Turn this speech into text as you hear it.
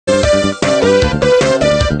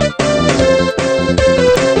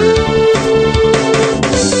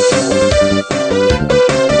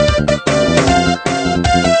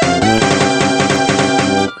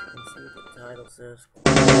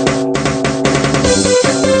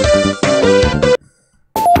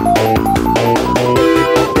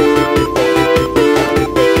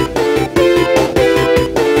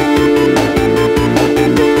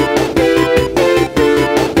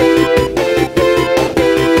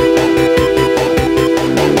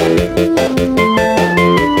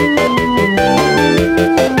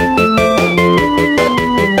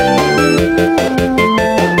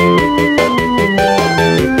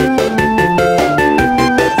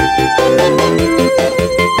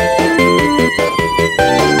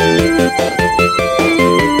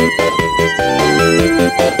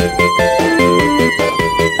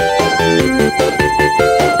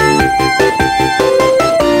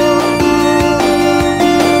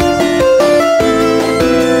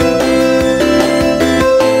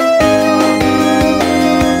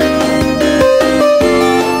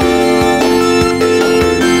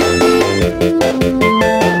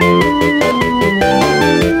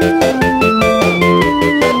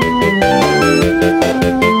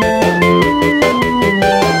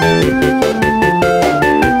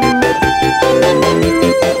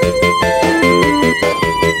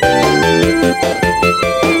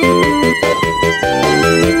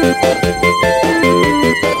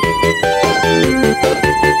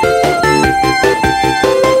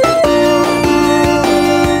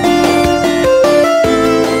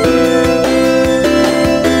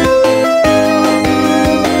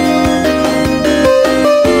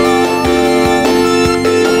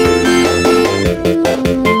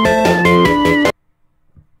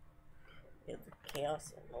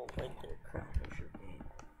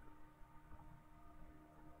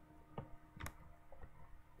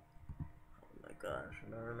gosh,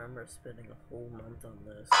 and I remember spending a whole month on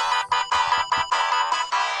this.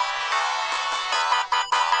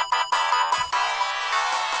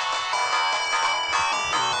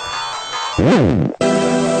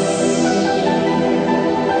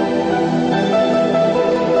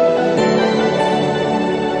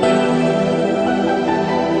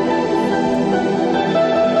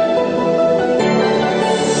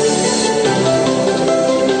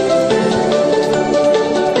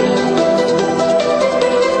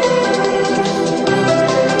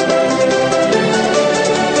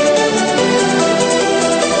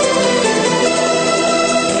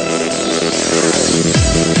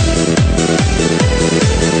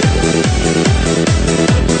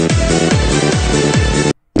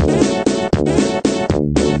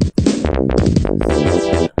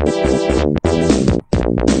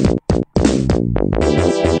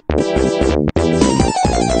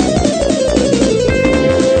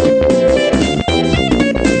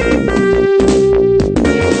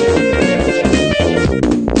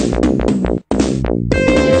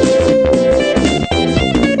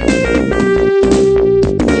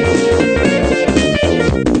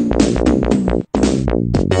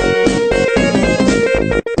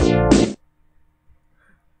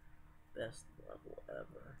 Best level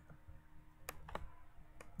ever.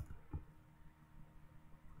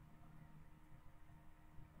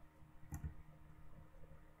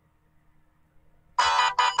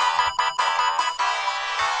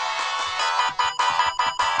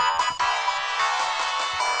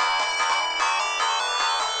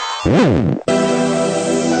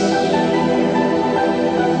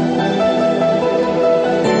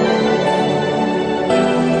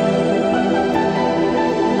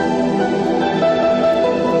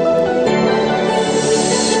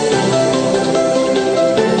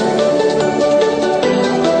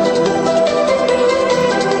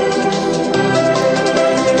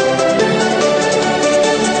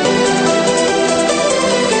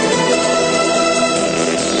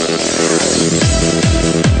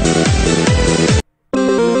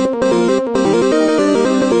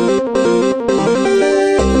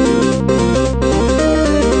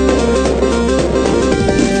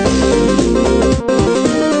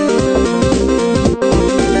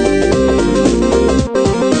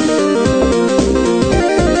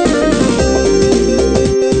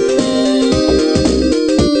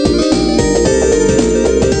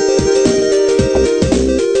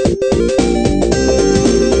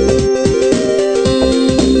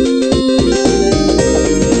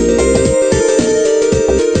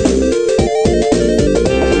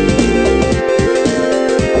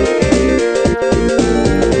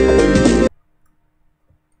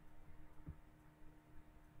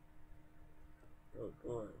 Oh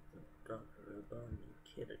boy, the Dr. Bond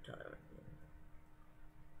kid attire again.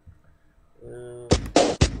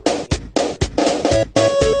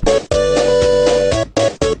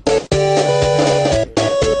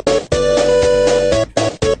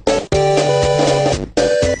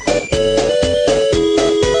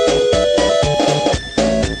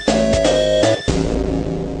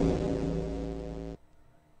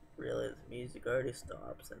 Really, the music already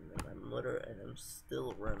stops, and then I'm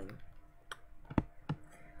still running.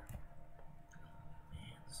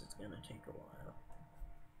 This is gonna take a while.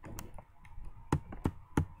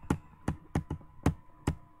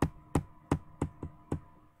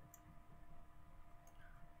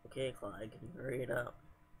 Okay, Clyde, can you hurry it up?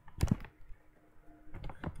 Can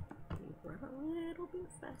you run a little bit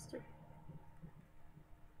faster?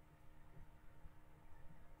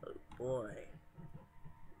 Oh boy.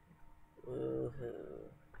 Woohoo.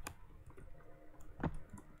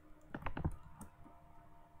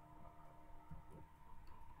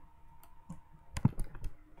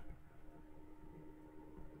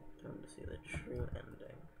 Time to see the true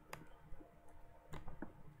ending.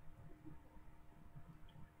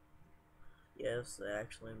 Yes, they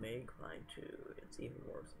actually made Clyde 2. It's even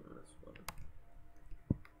worse than this one.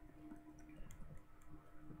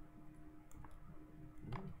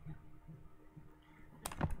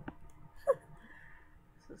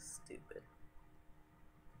 This is stupid.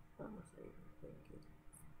 What was I even thinking?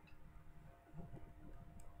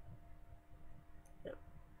 Yep.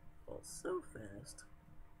 Well, so fast.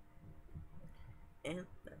 And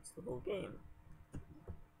that's the whole game.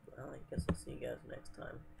 Well, I guess I'll see you guys next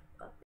time. Bye.